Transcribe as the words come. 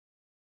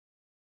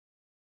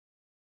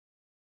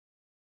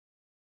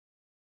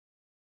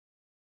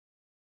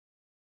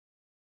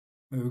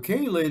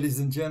Okay, ladies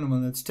and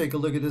gentlemen, let's take a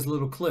look at this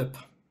little clip.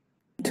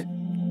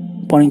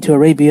 Pointing to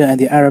Arabia and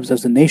the Arabs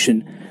as the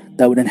nation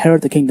that would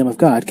inherit the kingdom of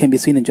God can be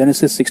seen in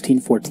Genesis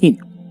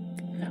 16:14,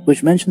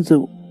 which mentions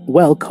a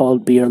well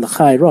called Bir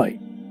Lachai Roy,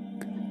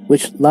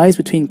 which lies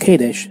between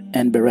Kadesh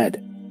and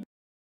Bered.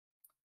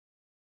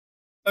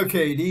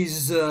 Okay,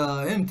 these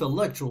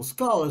intellectual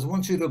scholars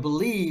want you to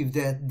believe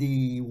that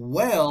the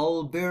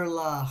well, Bir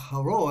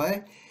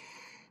Lahai,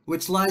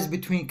 which lies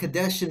between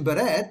Kadesh and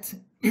Beret,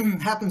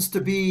 happens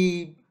to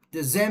be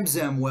the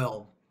Zamzam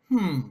well.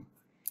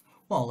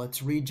 Well,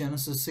 let's read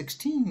Genesis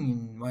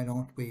 16, why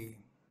don't we?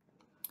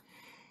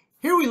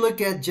 Here we look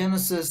at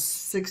Genesis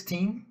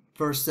 16,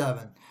 verse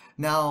 7.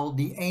 Now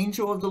the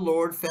angel of the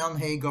Lord found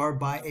Hagar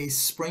by a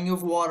spring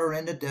of water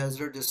in the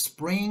desert, the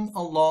spring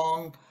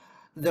along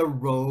the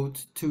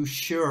road to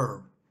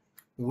Shur.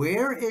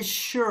 Where is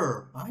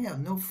Shur? I have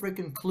no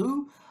freaking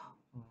clue,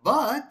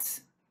 but,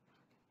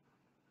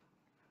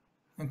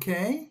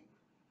 okay,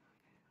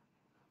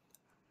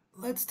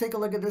 let's take a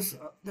look at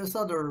this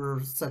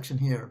other section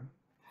here.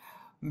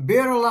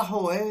 Bir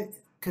Lahoi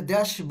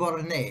Kadesh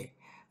Barneh.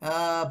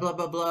 Blah,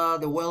 blah, blah,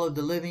 the well of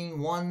the living,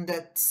 one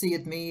that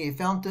seeth me, a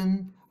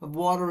fountain of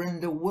water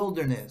in the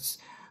wilderness,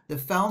 the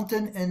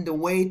fountain and the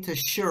way to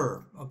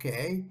Shur.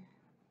 Okay,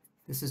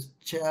 this is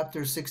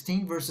chapter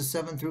 16, verses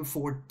 7 through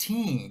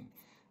 14.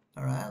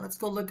 All right, let's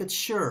go look at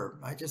Shur.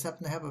 I just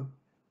happen to have it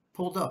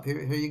pulled up.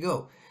 Here you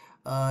go.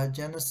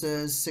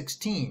 Genesis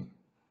 16.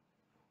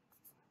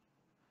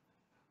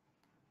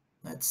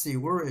 Let's see,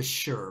 where is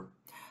Shur?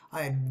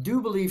 I do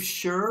believe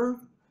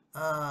Shur,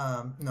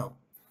 no.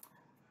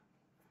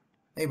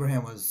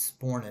 Abraham was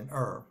born in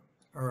Ur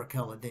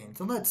Chaldean.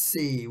 So let's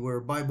see where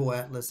Bible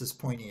Atlas is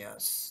pointing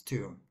us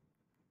to.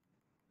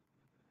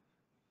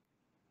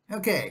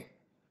 Okay.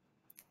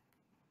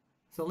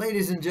 So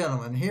ladies and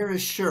gentlemen, here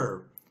is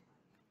Shur.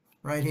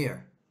 Right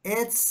here.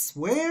 It's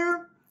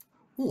where?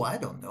 Oh, I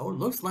don't know. It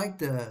looks like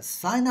the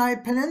Sinai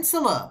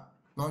Peninsula,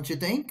 don't you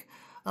think?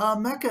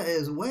 Mecca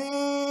is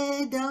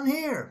way down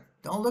here.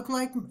 Don't look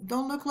like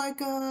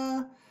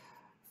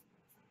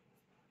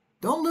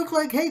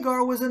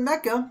Hagar was in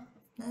Mecca.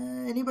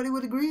 Anybody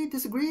would agree,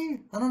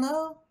 disagree? I don't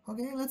know.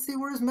 Okay, let's see,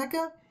 where's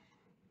Mecca?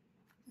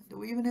 Do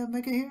we even have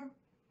Mecca here?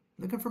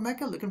 Looking for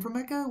Mecca,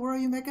 Where are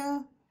you,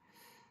 Mecca?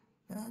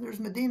 There's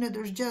Medina,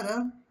 there's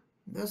Jeddah.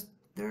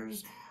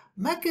 There's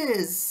Mecca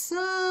is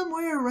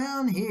somewhere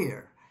around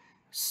here.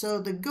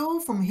 So to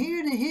go from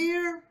here to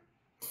here,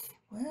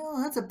 well,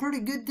 that's a pretty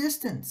good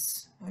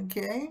distance.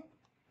 Okay,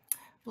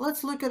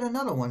 let's look at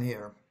another one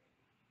here.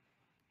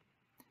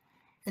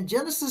 In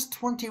Genesis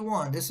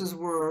 21, this is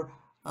where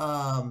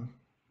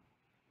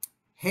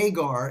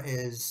Hagar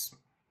is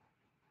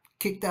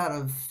kicked out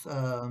of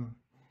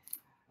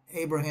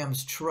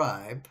Abraham's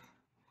tribe.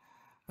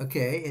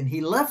 Okay, and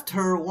he left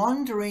her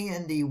wandering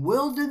in the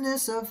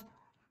wilderness of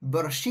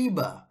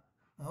Beersheba.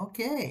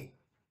 Okay.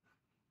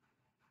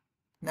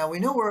 Now we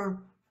know where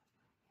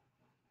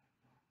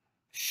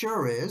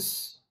Shur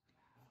is.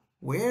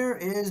 Where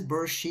is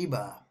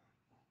Beersheba?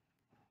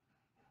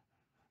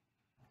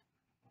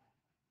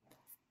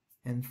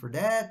 And for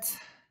that,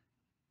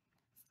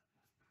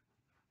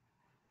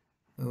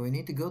 we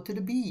need to go to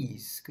the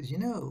bees, because you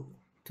know,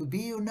 to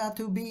be or not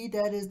to be,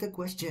 that is the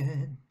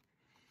question.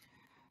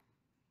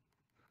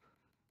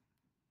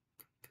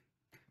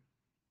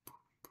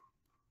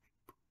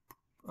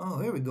 Oh,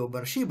 here we go,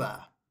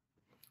 Beersheba.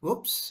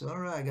 Whoops, all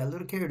right, I got a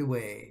little carried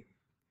away.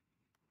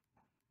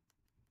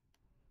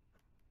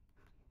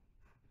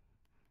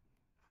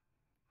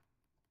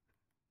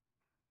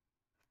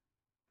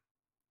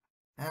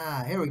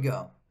 Here we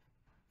go.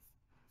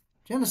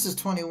 Genesis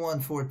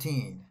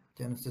 21:14,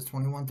 Genesis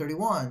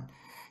 21:31,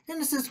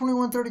 Genesis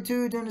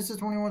 21:32, Genesis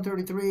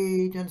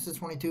 21:33, Genesis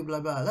 22,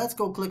 blah, blah. Let's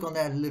go click on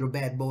that little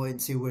bad boy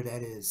and see where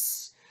that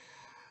is.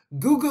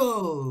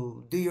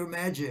 Google, do your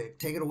magic.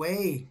 Take it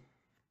away.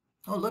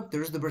 Oh, look,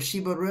 there's the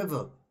Beersheba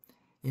River.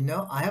 You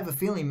know, I have a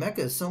feeling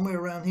Mecca is somewhere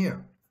around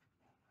here.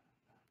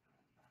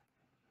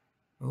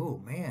 Oh,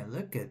 man,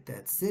 look at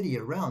that city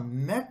around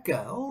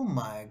Mecca. Oh,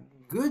 my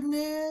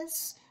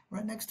goodness.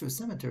 Right next to a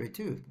cemetery,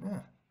 too.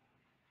 Yeah.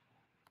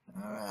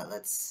 All right,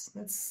 let's,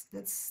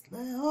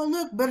 oh,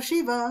 look,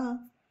 Beersheba.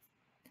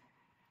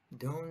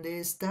 Donde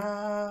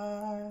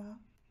está?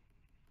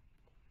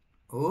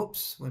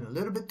 Oops, went a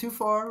little bit too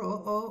far.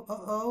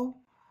 Uh-oh.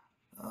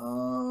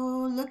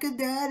 Oh, look at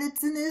that.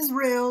 It's in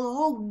Israel.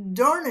 Oh,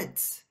 darn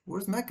it.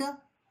 Where's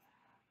Mecca?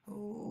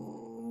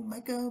 Oh,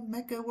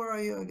 Mecca, where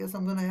are you? I guess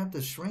I'm going to have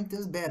to shrink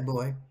this bad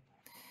boy.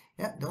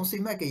 Yeah, don't see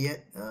Mecca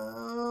yet.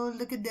 Oh,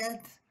 look at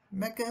that.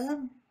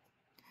 Mecca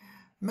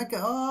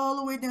all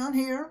the way down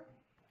here.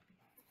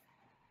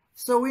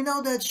 So we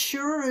know that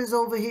Shur is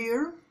over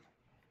here.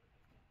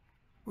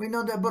 We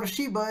know that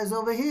Beersheba is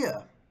over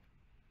here.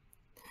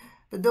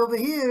 But over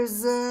here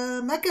is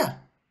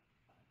Mecca.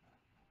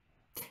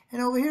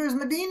 And over here is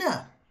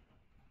Medina.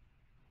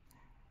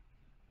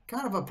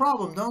 Kind of a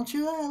problem, don't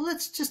you?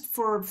 Let's just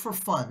for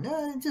fun.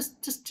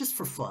 Just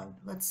for fun.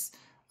 Let's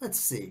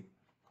see.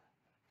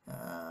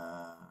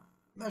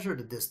 Measure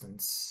the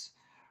distance.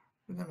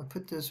 We're going to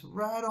put this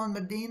right on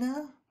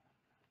Medina.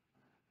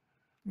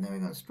 And then we're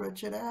going to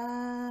stretch it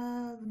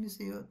out. Let me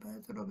see what I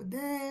put over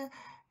there.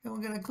 And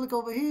we're going to click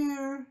over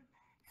here.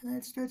 And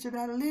then stretch it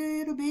out a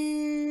little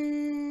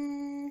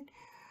bit.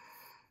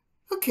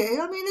 Okay,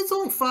 I mean, it's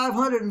only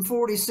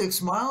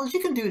 546 miles. You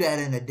can do that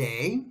in a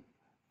day.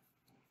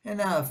 And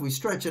now if we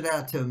stretch it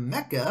out to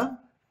Mecca,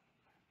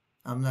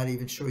 I'm not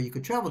even sure you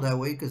could travel that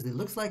way because it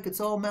looks like it's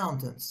all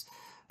mountains.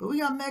 But we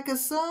got Mecca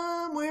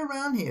somewhere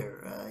around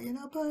here, you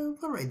know, but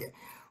right there.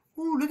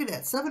 Ooh, look at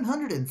that,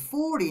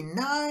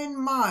 749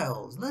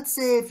 miles. Let's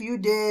say if you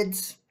did,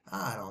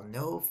 I don't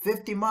know,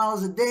 50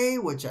 miles a day,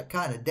 which I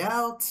kind of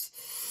doubt.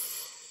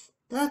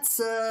 That's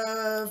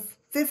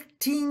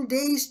 15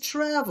 days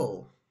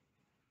travel.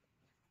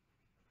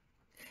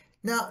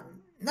 Now,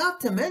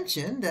 not to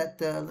mention that,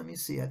 let me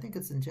see, I think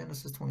it's in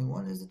Genesis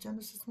 21. Is it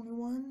Genesis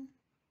 21?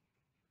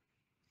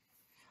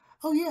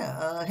 Oh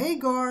yeah,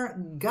 Hagar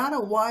got a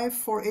wife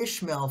for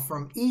Ishmael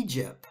from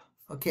Egypt,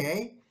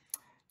 okay?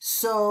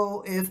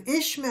 So if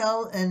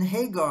Ishmael and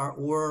Hagar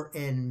were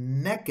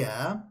in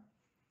Mecca,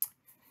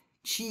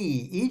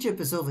 gee, Egypt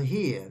is over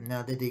here.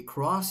 Now, did they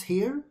cross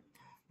here?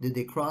 Did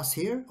they cross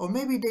here? Or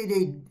maybe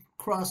they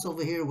cross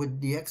over here with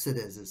the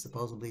Exodus is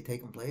supposedly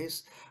taking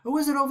place. Or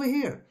was it over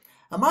here?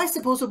 Am I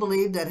supposed to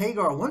believe that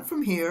Hagar went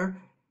from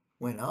here,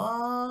 went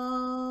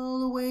all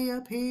the way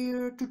up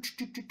here, and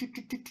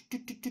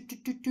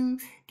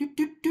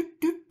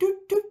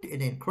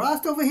then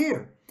crossed over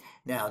here?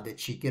 Now, did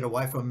she get a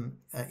wife from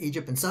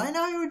Egypt and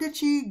Sinai, or did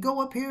she go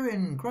up here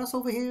and cross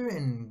over here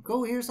and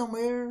go here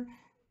somewhere?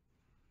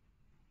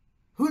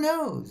 Who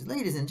knows?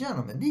 Ladies and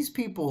gentlemen, these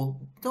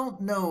people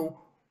don't know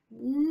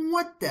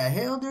what the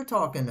hell they're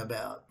talking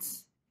about.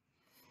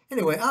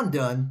 Anyway, I'm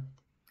done.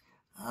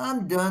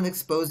 I'm done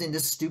exposing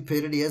this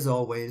stupidity as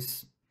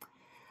always.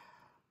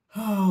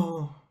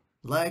 Oh,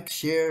 like,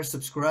 share,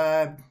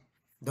 subscribe.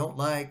 Don't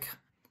like.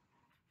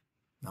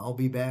 I'll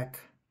be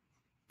back.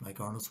 Like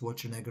Arnold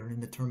Schwarzenegger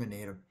in The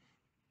Terminator.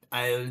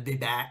 I'll be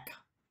back.